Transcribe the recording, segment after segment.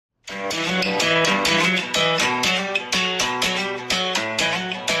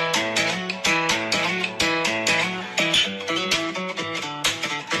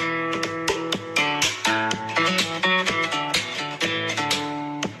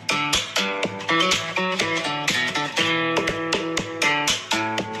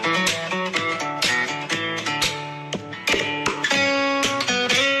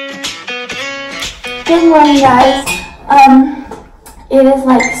Good morning, guys. It is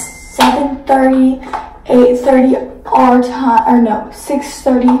like 7:30, 8:30 our time, or no,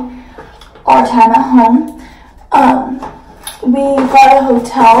 6:30 our time at home. We got a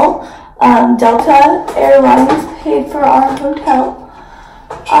hotel. Delta Airlines paid for our hotel.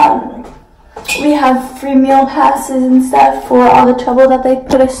 We have free meal passes and stuff for all the trouble that they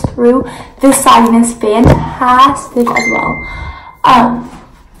put us through. This siding is fantastic as well.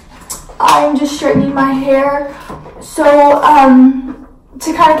 I'm just straightening my hair. So,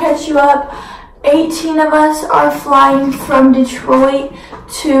 to kind of catch you up, 18 of us are flying from Detroit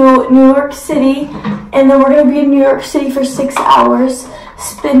to New York City, and then we're going to be in New York City for 6 hours,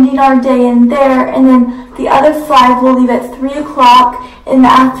 spending our day in there, and then the other flight will leave at 3 o'clock in the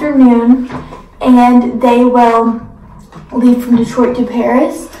afternoon, and they will leave from Detroit to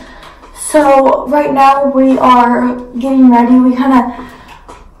Paris. So right now we are getting ready. We kind of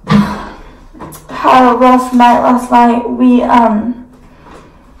had a rough night last night. We,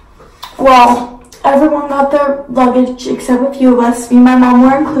 well, everyone got their luggage except a few of us. Me and my mom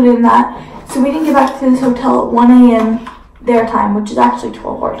were included in that. So we didn't get back to this hotel at 1 a.m. their time, which is actually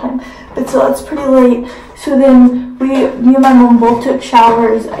 12 our time. But so it's pretty late. So then me and my mom both took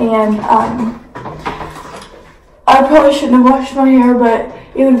showers, and I probably shouldn't have washed my hair, but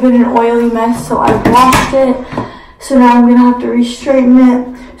it would have been an oily mess, so I washed it. So now I'm gonna have to re-straighten it.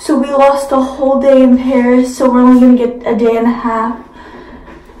 So we lost a whole day in Paris, so we're only gonna get a day and a half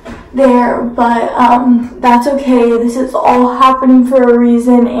there, but that's okay. This is all happening for a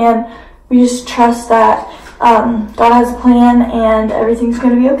reason, and we just trust that God has a plan and everything's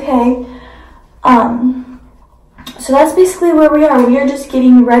gonna be okay. So that's basically where we are. We are just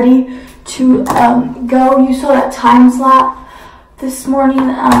getting ready to go. You saw that time slap this morning.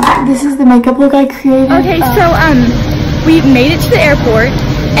 This is the makeup look I created. Okay, so we made it to the airport,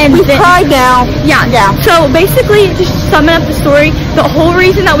 and we cried now. Yeah. So basically, to sum up the story, the whole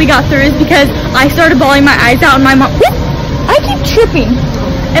reason that we got through is because I started bawling my eyes out, and my mom, I keep tripping,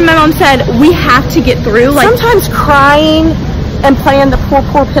 and my mom said we have to get through. Like sometimes crying and playing the poor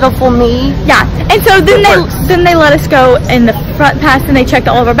pitiful me. Yeah, and so then they let us go in the front pass, and they checked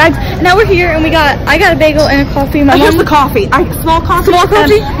all of our bags, and now we're here, and I got a bagel and a coffee. My Here's the coffee. Small coffee. Small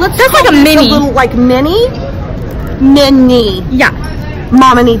coffee. That's like a mini. A little like mini. Yeah.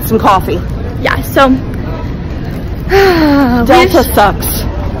 Mama needs some coffee. Yeah. So Delta sucks.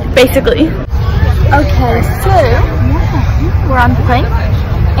 Basically. Okay, so we're on the plane,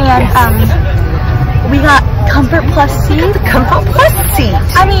 and we got Comfort Plus seats. Comfort Plus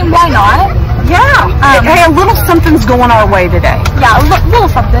seats. I mean, why not? Yeah. Hey, a little something's going our way today. Yeah, a little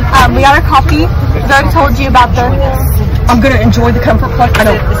something. We got our coffee. I already told you about the. I'm gonna enjoy the Comfort Plus. I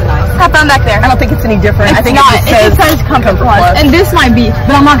don't. Have fun back there. I don't think it's any different. I think not. It just says Comfort Plus. And this might be,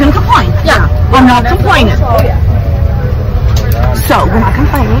 but I'm not gonna complain. Yeah, I'm not complaining. So we're not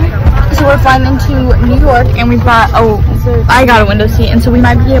complaining. So we're flying into New York, and we bought. I got a window seat, and so we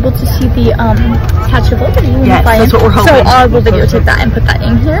might be able to see the Statue of Liberty. Yes, that's what we're hoping. So I will videotape that and put that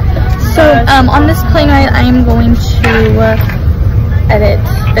in here. So on this plane ride, I am going to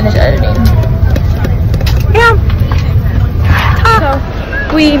finish editing. Yeah.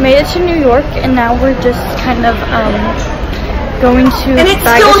 So we made it to New York, and now we're just kind of going to. And it's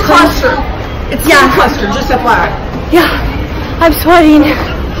still a cluster. It's still a cluster, just FYI. Yeah, I'm sweating.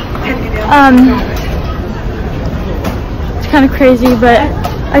 It's kind of crazy, but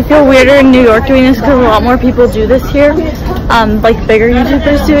I feel weirder in New York doing this because a lot more people do this here. Like bigger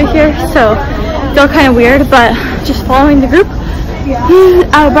YouTubers do it here, so I feel kind of weird, but just following the group.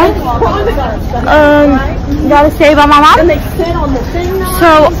 Out of breath. Gotta say about my mom.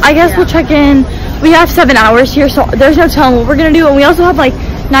 So I guess we'll check in. We have 7 hours here, so there's no telling what we're gonna do, and we also have like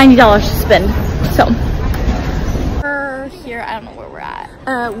 $90 to spend. So we're here. I don't know where we're at.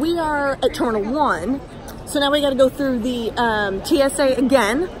 We are at Terminal 1, so now we got to go through the TSA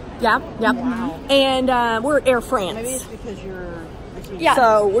again. Yep. And we're at Air France. Maybe it's because you're. Yeah.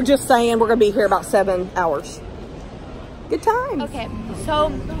 So we're just saying we're gonna be here about 7 hours. Good time. Okay,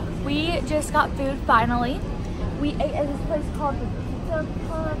 so we just got food finally. We ate at this place called the Pizza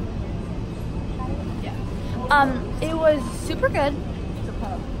Pub. Yeah. It was super good.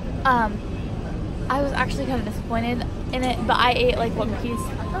 I was actually kind of disappointed in it, but I ate like 1 piece.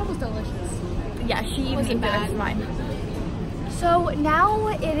 I thought it was delicious. Yeah, she even ate the rest of mine. So now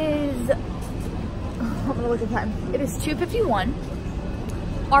it is. I'm gonna look at the time. It is 2:51.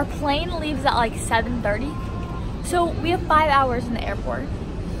 Our plane leaves at like 7:30. So we have 5 hours in the airport.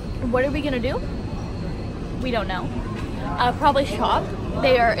 What are we gonna do? We don't know. Probably shop.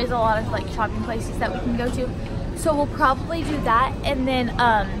 There is a lot of like shopping places that we can go to. So we'll probably do that, and then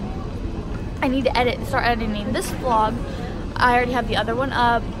I need to start editing this vlog. I already have the other one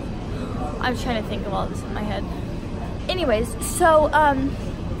up. I'm trying to think of all this in my head. Anyways, so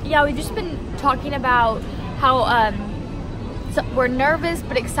yeah, we've just been talking about how so we're nervous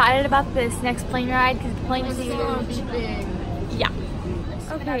but excited about this next plane ride because the plane is huge. Yeah.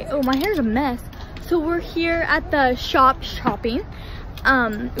 Okay. Oh, my hair's a mess. So we're here at the shop shopping.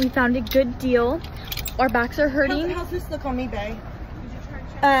 We found a good deal. Our backs are hurting. How's this look on eBay?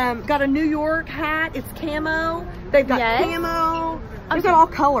 Got a New York hat. It's camo. They've got camo. They've got all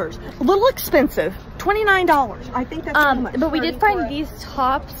colors. A little expensive. $29. I think that's how much. But we did find these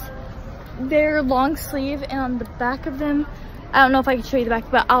tops. They're long sleeve, and on the back of them, I don't know if I can show you the back,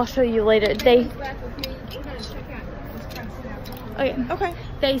 but I'll show you later. Okay.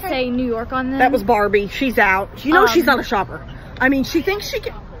 They say New York on them. That was Barbie. She's out. You know she's not a shopper. I mean, she thinks she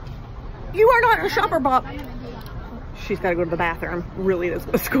can. You are not a shopper, Bob. She's got to go to the bathroom. Really is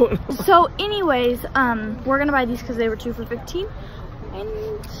what's going on. So, anyways, we're gonna buy these because they were 2 for $15. And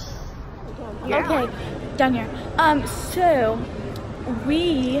yeah. Okay, down here. So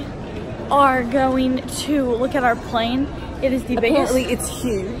we are going to look at our plane. It is the biggest. Apparently, it's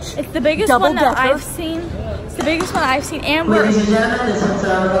huge. It's the biggest one that I've seen. It's the biggest one I've seen, and we're. Ladies and gentlemen, this is the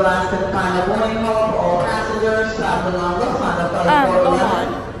last and final warning call for all passengers traveling on the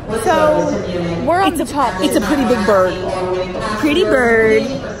final So we're on the top. It's a pretty big bird. Pretty bird.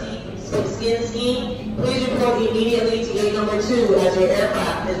 Please report immediately to gate number 2 as your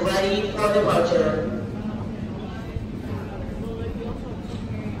aircraft is ready for departure.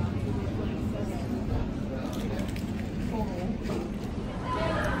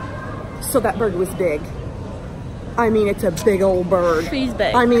 So that bird was big. I mean, it's a big old bird. She's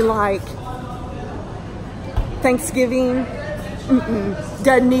big. I mean, like Thanksgiving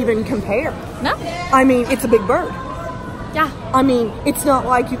doesn't even compare. No. I mean, it's a big bird. Yeah. I mean, it's not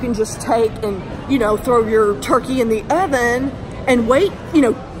like you can just take and, you know, throw your turkey in the oven and wait, you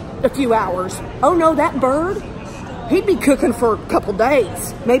know, a few hours. Oh no, that bird, he'd be cooking for a couple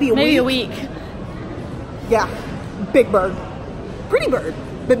days, maybe a week. Yeah, big bird. Pretty bird,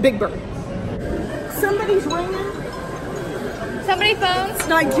 but big bird. Somebody's ringing. Somebody phones.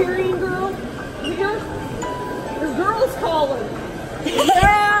 Nigerian girl. You hear? The girl's calling.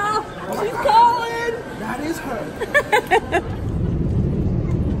 Yeah, she's calling. That is her.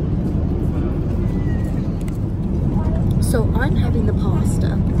 So I'm having the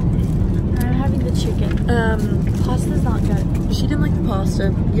pasta. I'm having the chicken. Pasta's not good. She didn't like the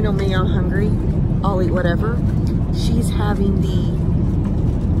pasta. You know me, I'm hungry. I'll eat whatever. She's having the,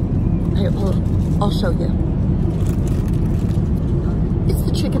 hey, I'll show you. It's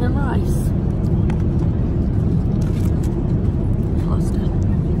the chicken and rice. Pasta.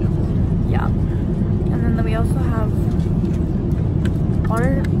 Yeah. And then we also have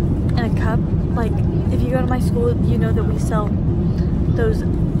water in a cup. Like, if you go to my school, you know that we sell those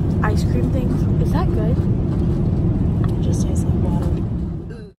ice cream things. Is that good? Just tastes like